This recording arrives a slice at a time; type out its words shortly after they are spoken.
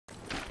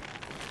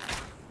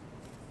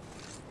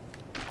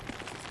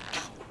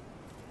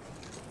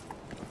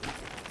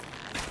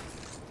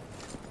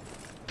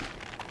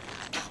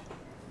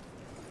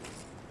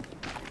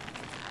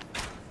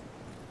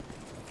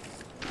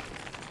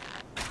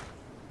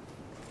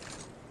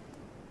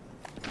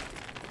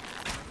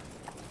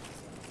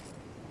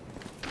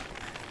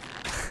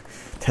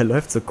Der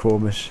läuft so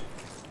komisch.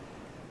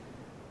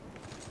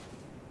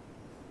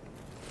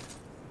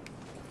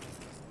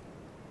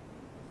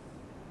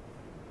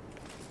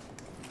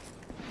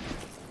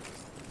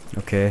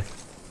 Okay.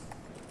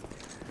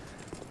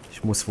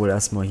 Ich muss wohl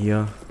erstmal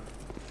hier...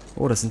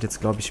 Oh, das sind jetzt,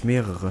 glaube ich,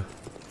 mehrere.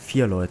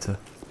 4 Leute.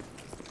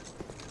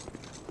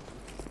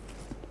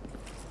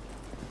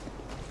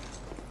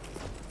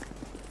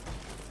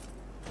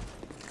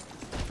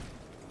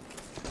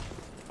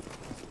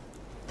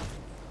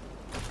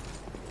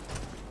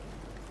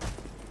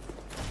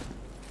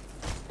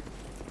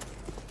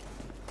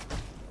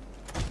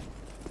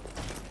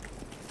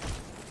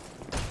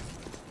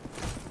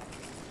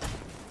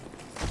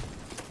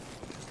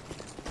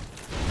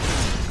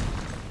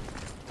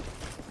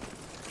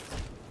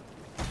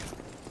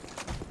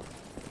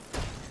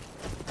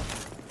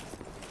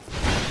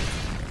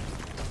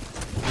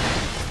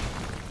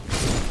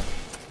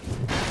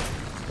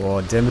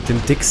 Boah, der mit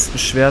dem dicksten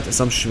Schwert ist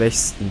am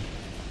schwächsten.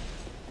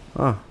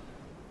 Ah.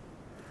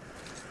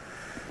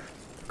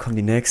 Kommen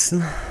die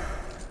nächsten.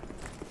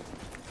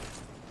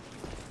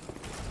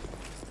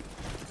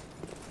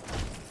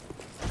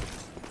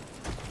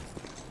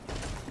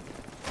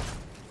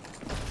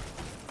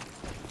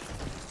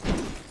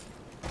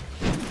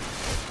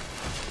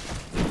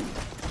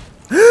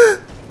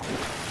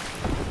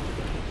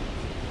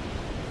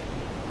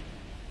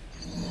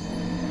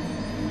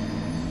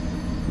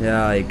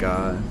 Ja,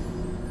 egal.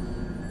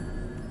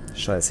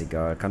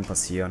 Scheißegal, kann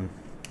passieren.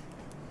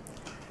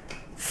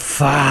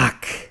 Fuck!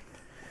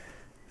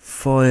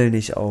 Voll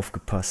nicht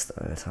aufgepasst,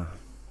 Alter.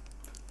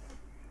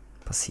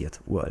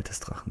 Passiert. Uraltes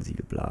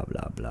Drachensiegel, bla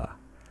bla bla.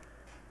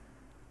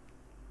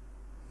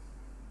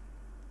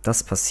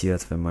 Das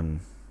passiert, wenn man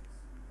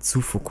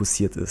zu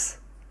fokussiert ist.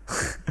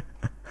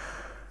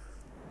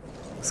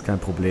 Ist kein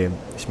Problem.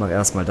 Ich mache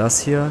erstmal das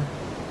hier.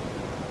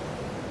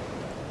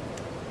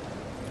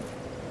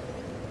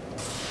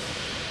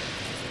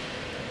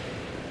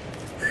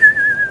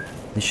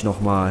 Nicht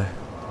nochmal.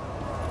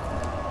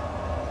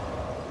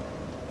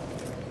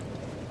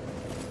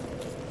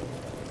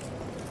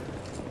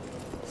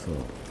 So.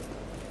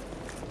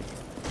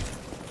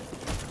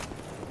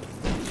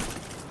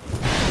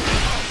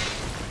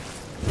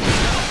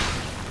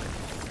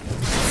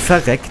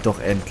 Verreck doch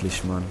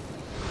endlich, Mann.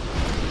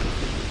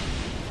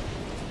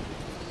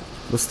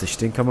 Lustig,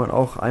 den kann man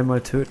auch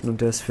einmal töten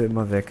und der ist für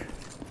immer weg.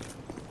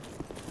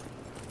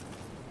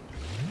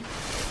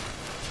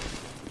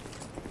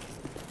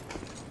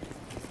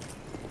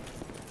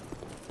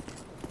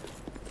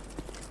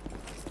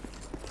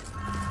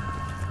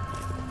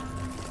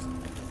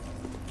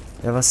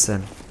 Ja, was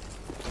denn?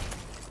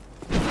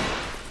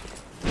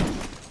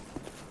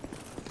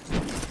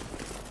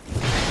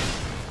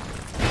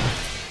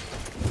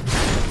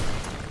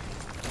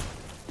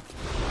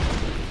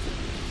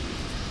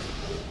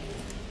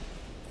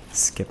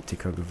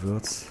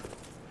 Skeptiker-Gewürz.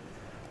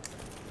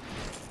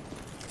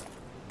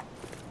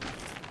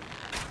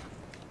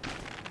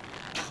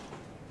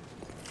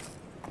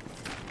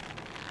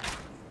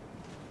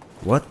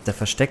 What? Der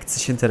versteckt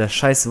sich hinter der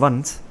scheiß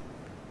Wand.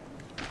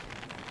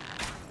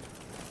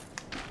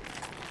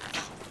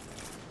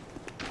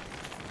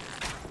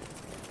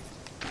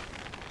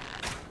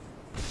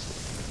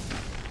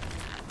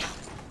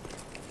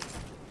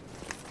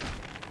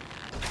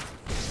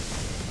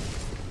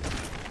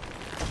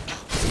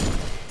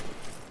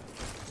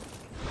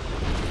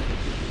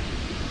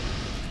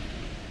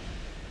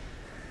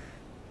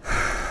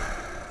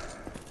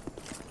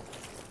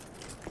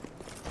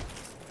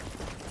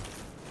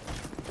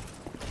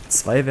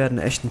 Zwei werden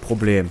echt ein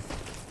Problem.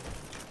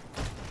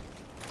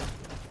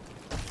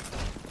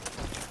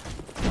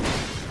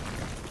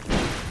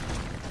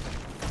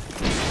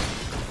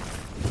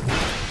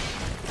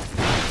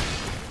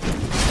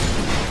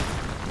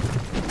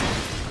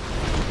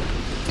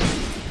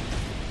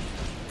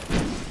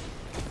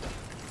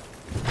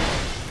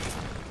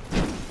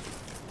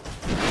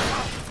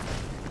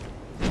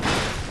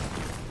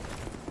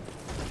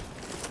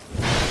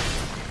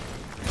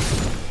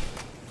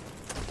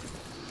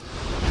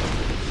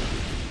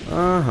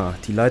 Aha,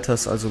 die Leiter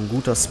ist also ein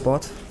guter Spot.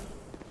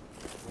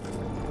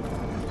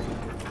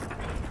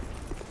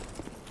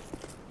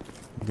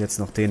 Und jetzt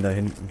noch den da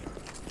hinten.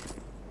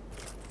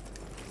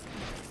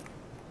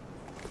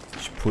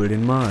 Ich pull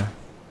den mal.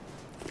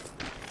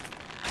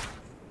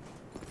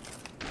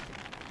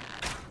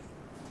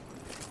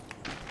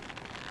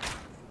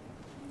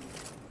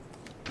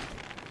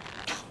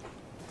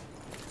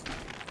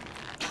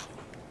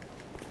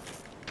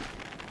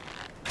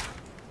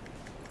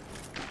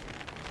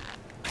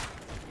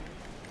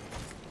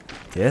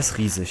 Der ist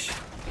riesig.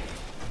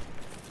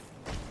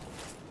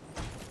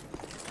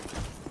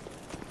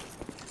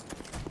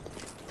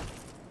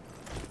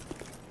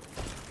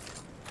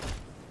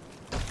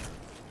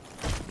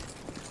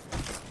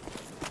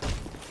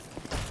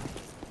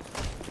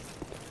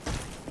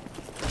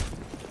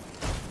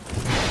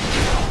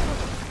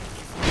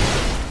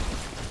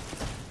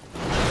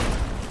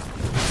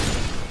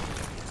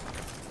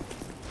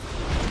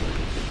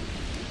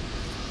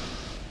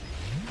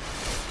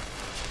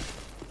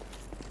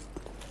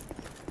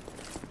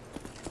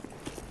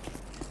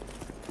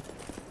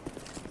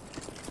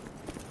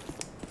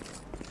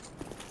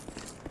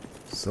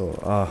 So,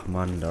 ach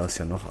Mann, da ist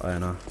ja noch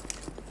einer.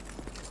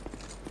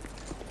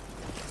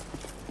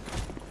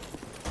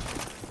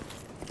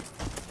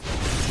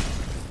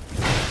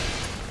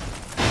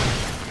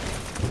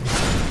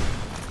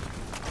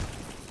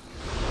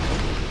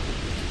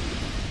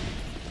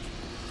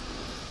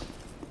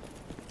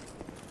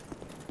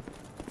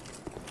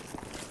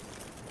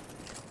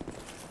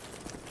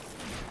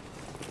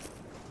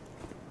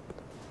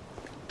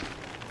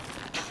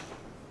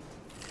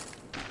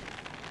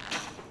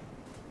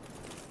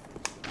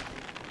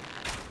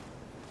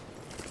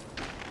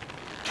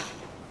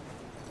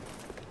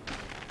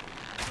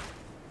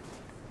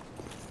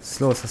 Was ist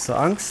los? Hast du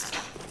Angst?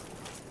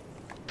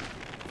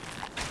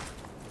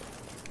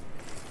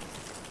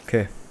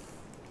 Okay.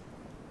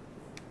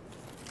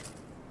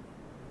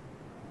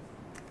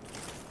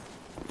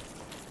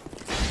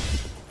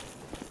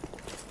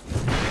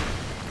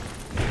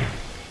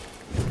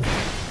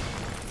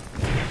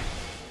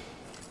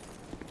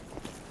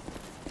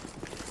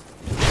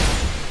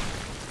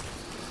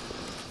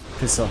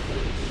 Pisser.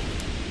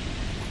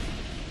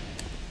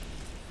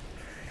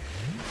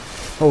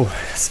 Oh,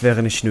 das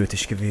wäre nicht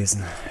nötig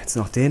gewesen. Jetzt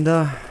noch den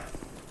da.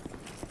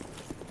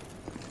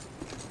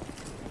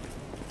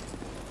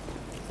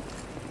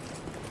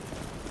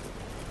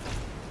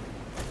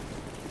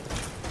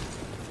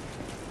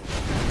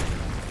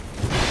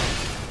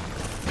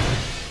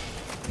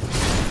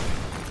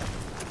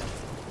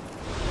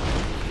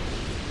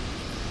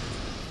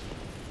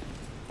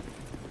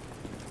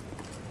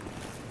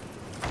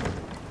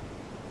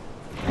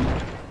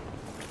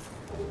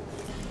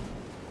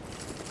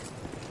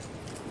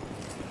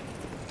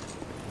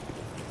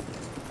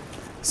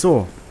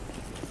 So.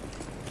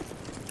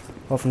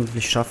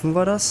 Hoffentlich schaffen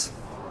wir das.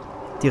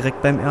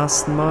 Direkt beim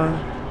ersten Mal.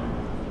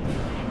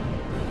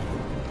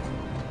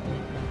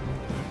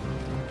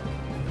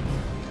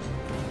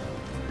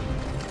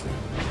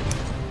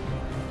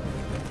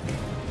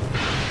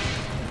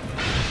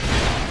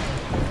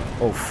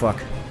 Oh fuck.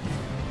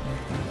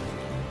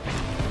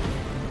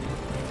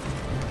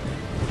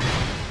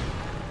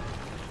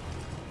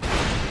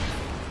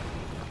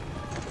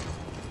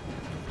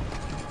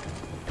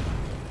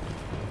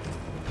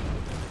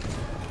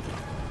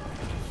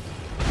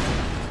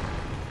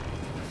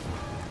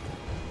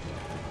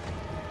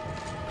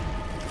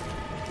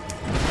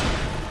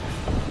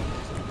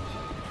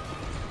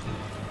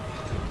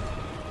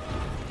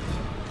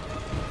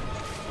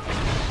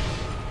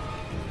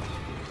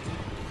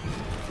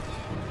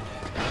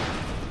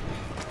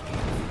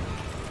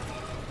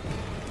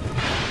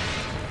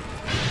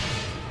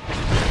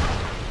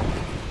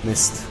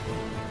 Mist.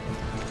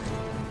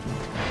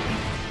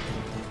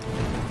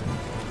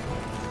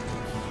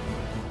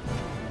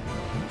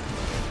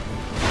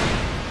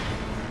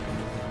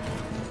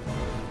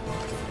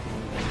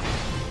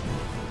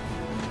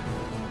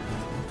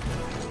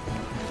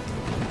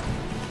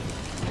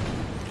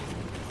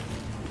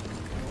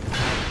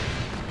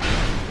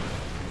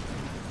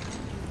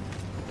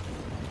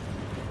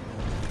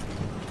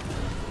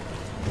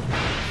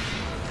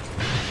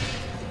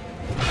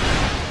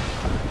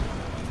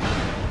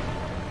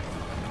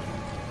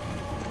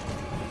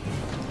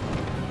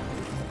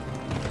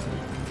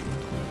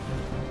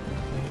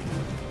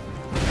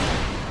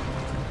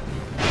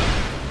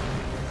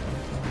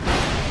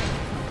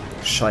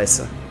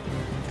 Scheiße.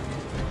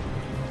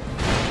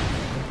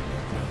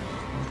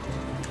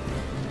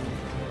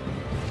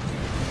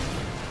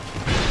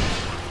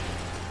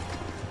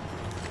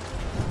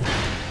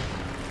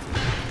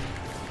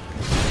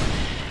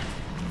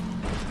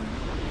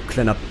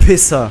 Kleiner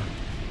Pisser.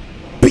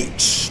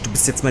 Bitch. Du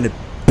bist jetzt meine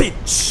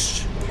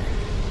Bitch.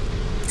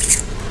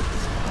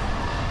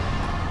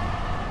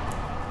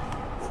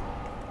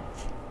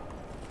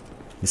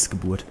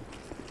 Missgeburt.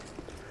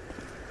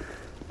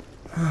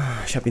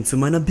 Ich habe ihn zu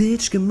meiner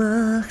Bitch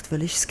gemacht,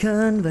 weil ich's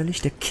kann, weil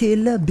ich der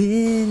Killer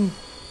bin.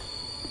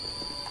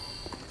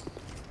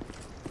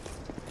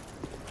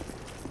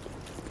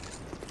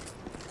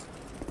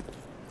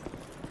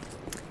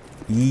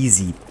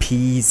 Easy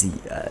peasy,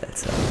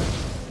 Alter.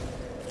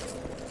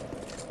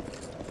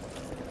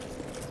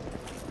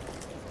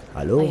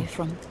 Hallo? Where are you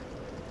from?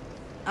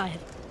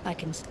 I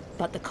can,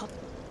 but the cop.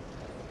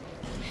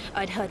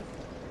 I'd heard.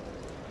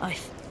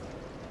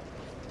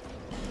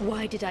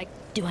 Why did I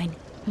do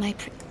my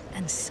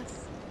and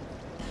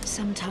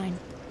sometime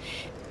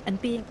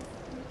and being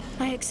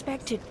I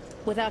expected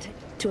without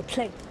to a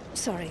play.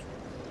 Sorry.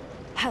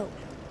 Help.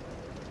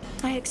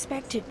 I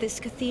expected this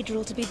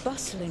cathedral to be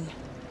bustling,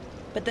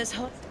 but there's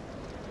hot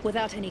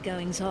without any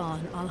goings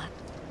on. I'll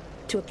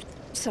to a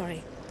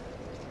sorry.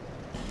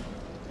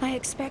 I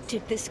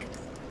expected this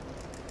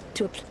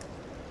to a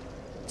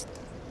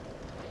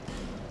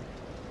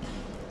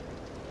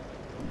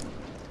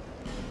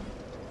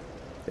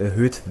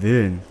Erhöht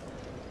Willen.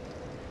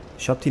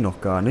 Ich hab die noch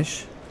gar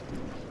nicht.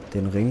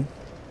 Den Ring.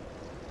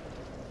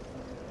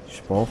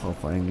 Ich brauche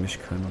auch eigentlich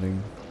keinen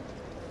Ring.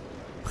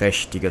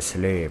 Prächtiges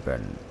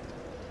Leben.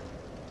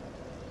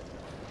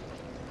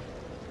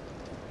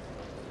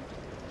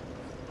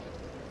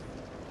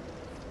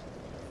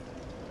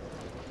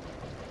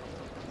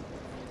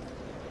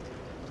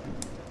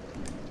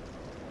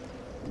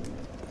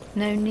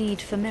 No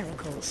need for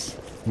miracles.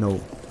 No.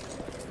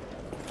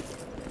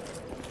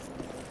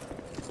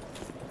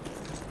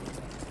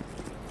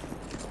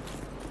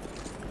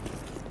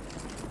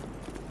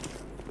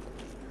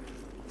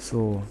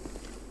 So.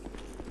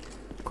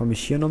 Komme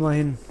ich hier nochmal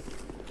hin?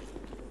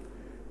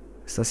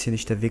 Ist das hier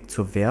nicht der Weg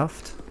zur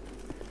Werft?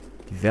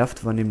 Die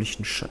Werft war nämlich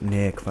ein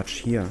Nee,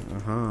 Quatsch, hier.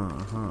 Aha,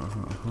 aha,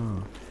 aha,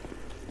 aha.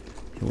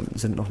 Hier unten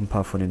sind noch ein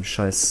paar von den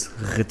scheiß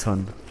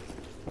Rittern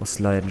aus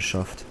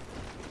Leidenschaft.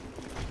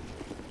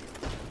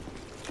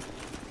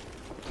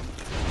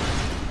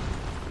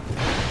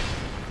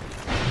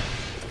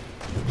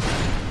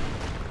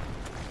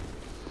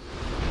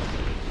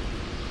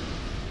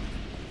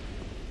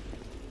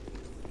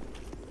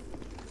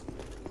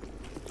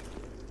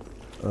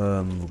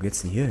 Wo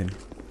geht's denn hier hin?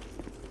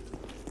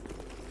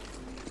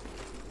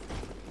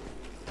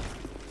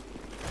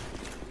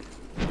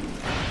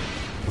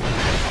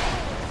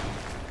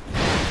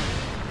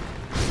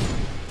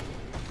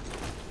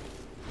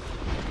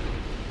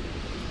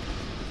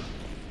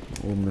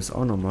 Oben ist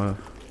auch nochmal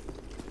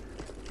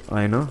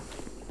einer.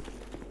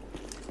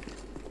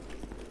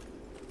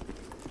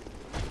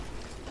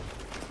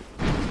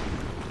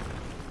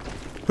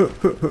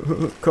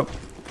 Komm.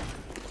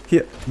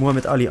 Hier,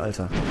 Muhammad Ali,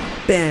 Alter.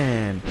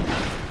 Bam.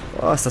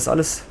 Oh, ist das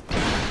alles?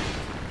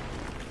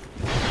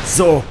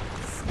 So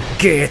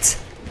geht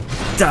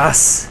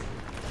das.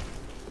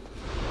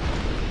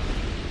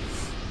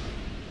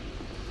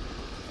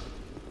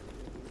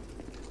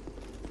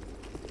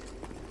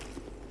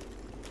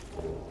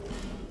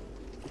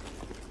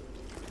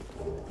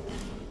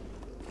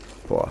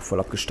 Boah, voll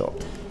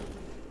abgestaubt.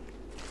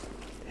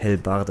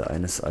 Hellebarde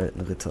eines alten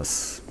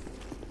Ritters.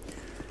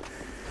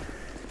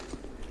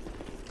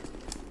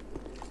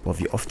 Boah,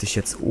 wie oft ich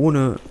jetzt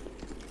ohne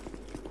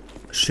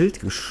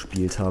Schild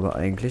gespielt habe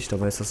eigentlich.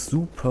 Dabei ist das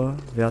super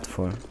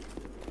wertvoll.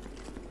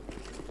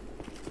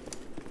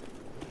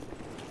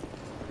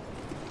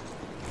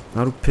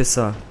 Na du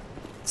Pisser.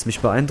 Willst du mich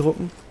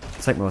beeindrucken?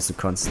 Zeig mal, was du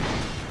kannst.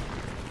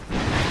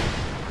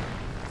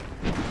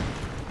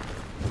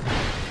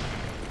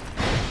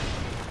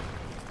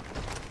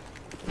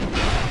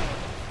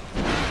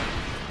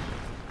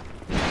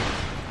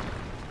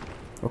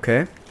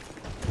 Okay.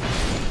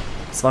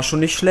 Das war schon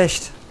nicht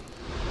schlecht.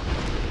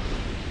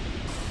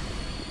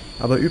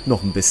 Aber üb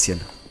noch ein bisschen.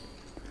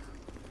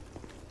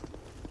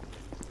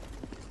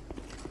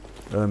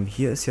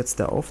 Hier ist jetzt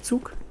der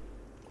Aufzug.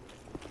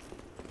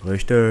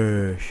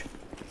 Richtig.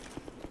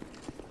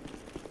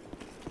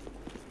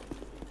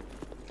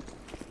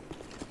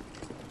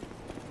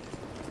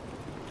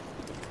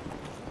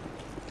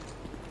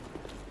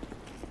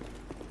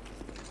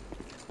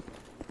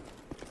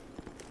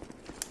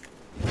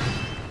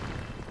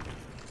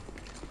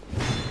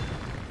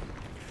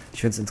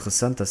 Ich finde es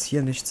interessant, dass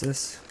hier nichts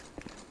ist.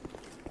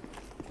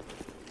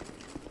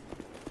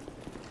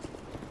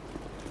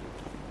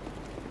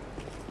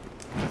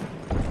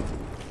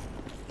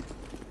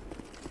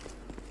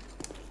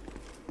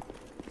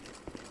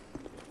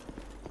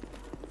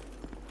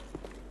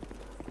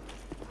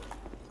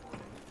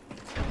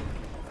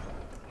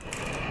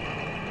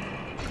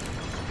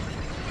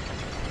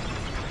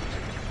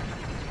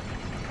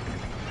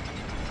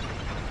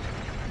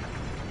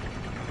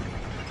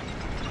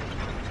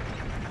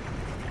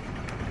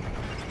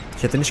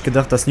 Ich hätte nicht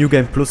gedacht, dass New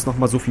Game Plus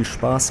nochmal so viel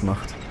Spaß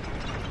macht.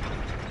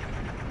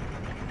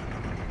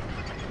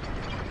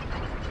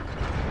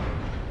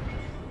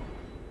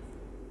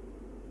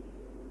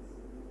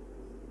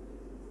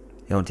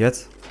 Ja, und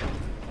jetzt?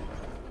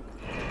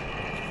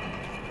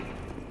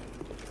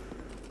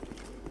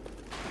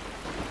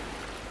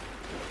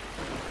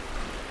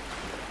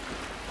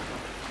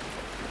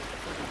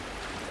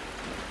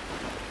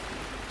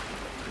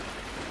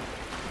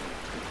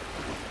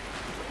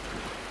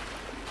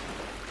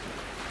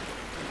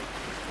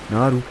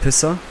 Na, du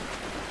Pisser.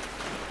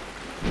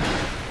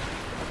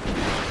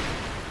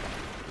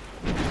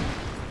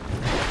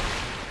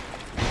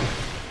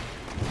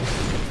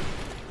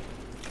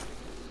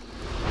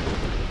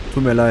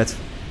 Tut mir leid.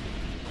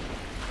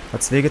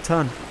 Hat's weh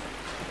getan.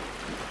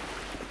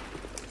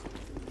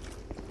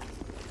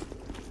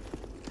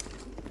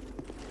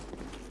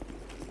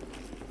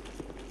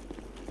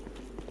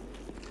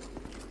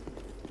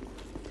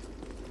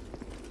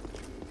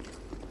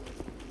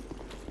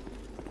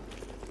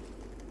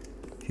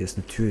 Hier ist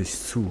eine Tür,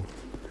 ist zu.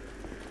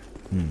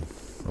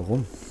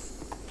 Warum?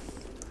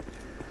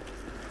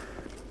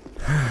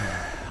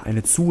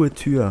 Eine zuhe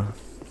Tür,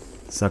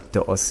 sagt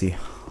der Ossi.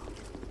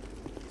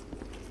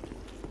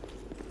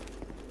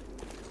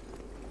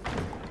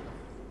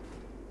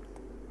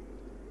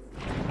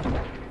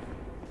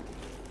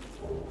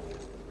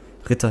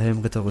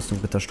 Ritterhelm,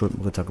 Ritterrüstung,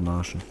 Ritterstulpen,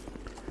 Rittergemarschen.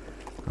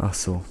 Ach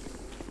so.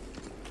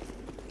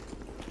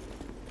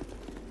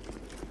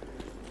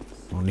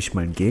 Noch nicht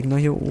mal ein Gegner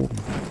hier oben.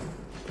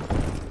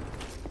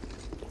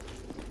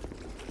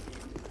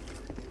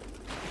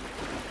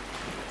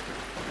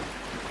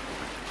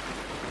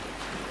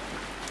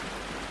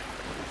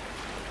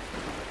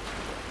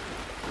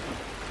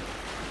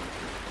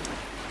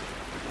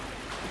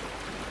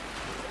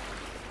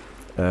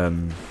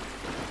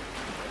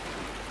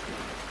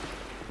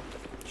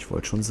 Ich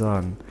wollte schon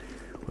sagen.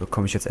 Oder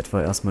komme ich jetzt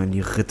etwa erstmal in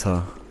die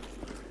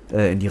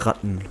in die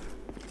Rattenwelt?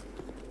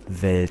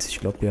 Ich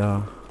glaube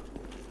ja.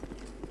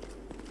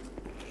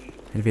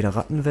 Entweder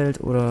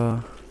Rattenwelt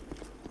oder...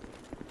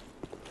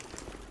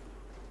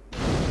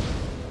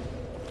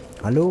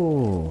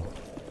 Hallo.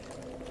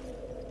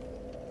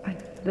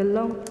 The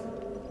long...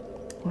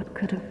 What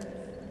could have...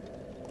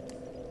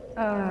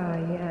 Ah,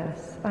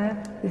 yes.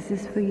 This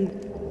is for you.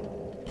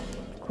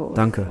 Of course.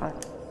 Danke.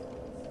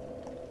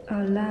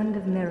 Our land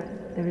of mirror.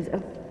 There is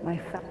my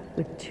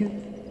with two...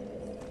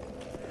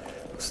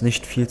 Ist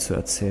nicht viel zu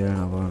erzählen,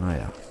 aber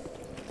naja.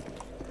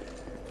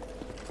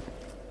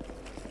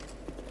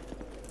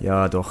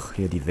 Ja, doch,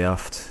 hier die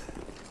Werft.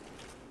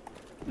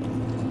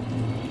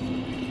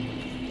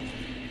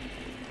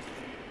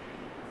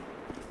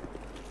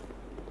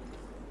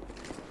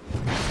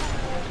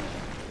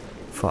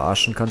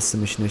 Verarschen kannst du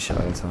mich nicht,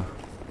 Alter.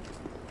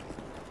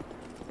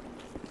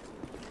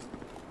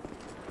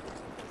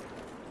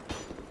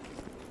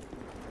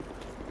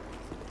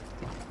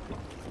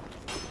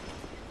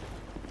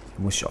 Hier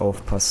muss ich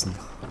aufpassen.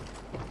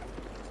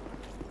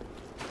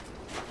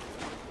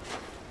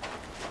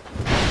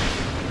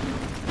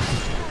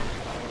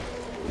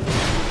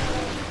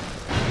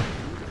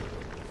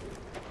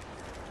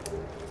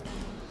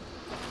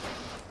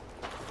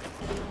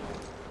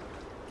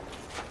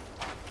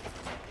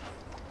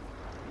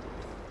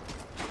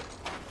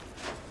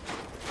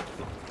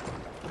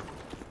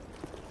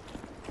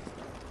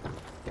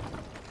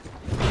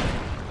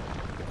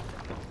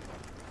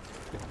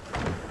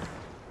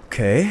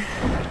 Okay.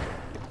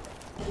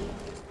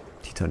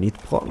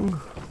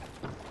 Titanitbrocken.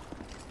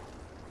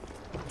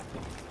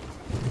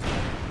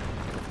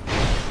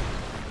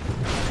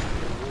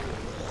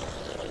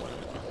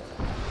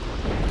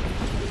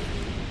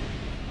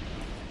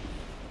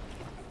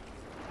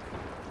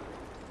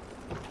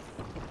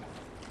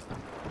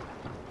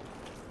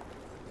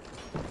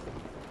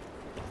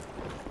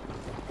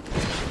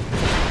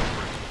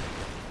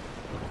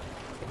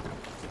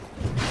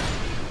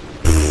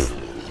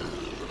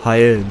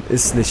 Heilen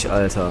ist nicht,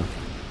 Alter.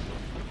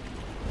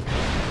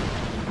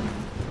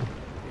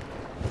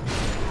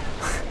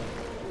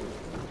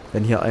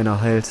 Wenn hier einer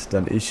heilt,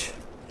 dann ich.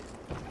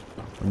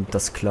 Und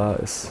das klar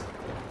ist.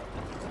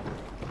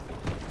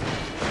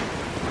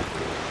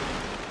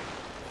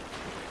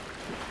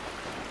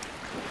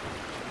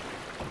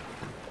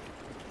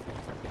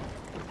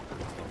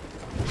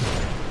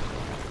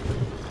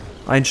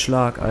 Ein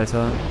Schlag,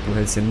 Alter. Du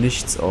hältst hier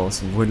nichts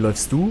aus. Und wohin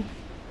läufst du?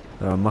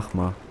 Ja, mach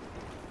mal.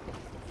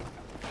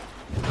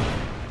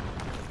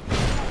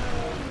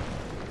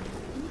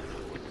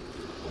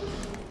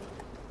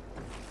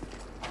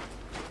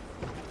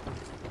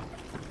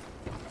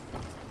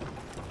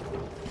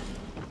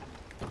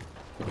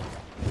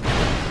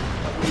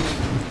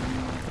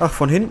 Ach,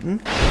 von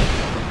hinten?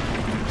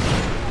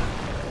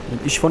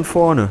 Und ich von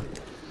vorne.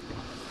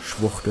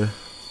 Schwuchtel.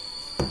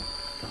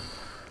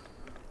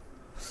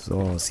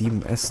 So,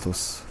 7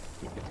 Estus.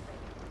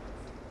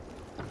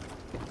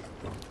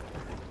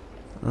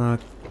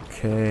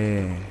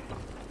 Okay.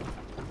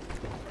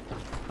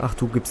 Ach,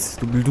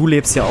 du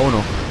lebst ja auch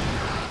noch.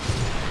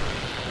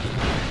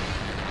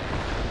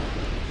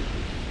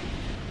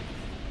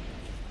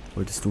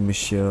 Wolltest du mich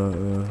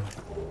hier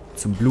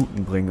zum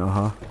Bluten bringen,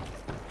 aha.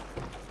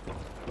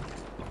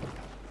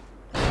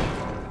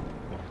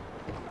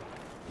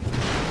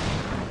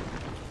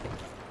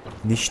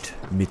 Nicht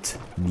mit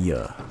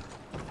mir.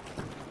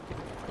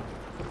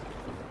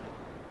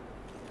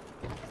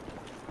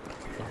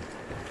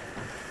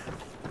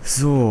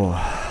 So.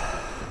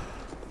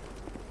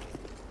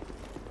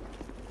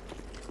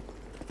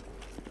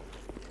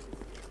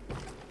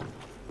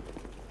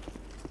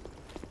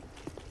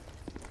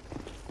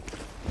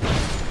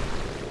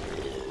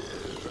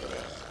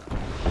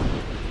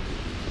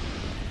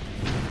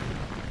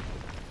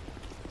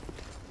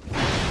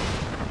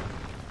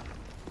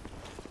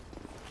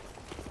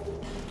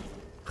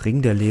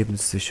 Ring der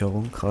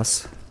Lebenssicherung,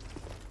 krass.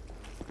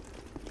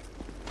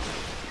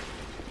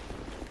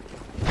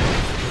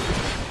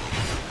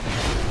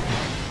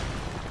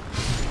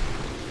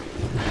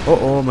 Oh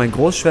oh, mein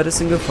Großschwert ist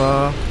in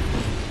Gefahr.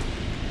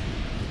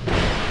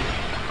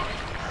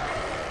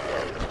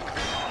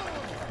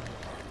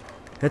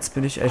 Jetzt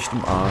bin ich echt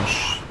im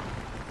Arsch.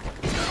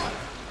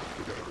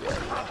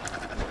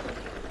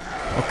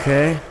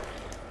 Okay.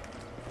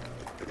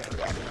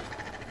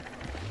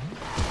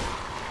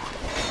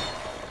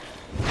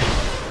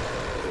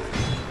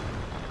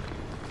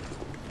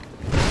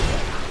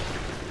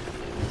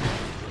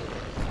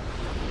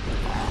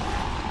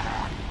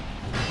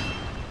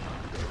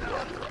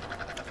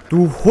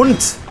 Du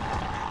Hund!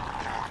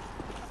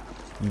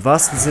 Im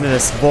wahrsten Sinne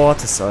des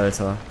Wortes,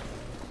 Alter.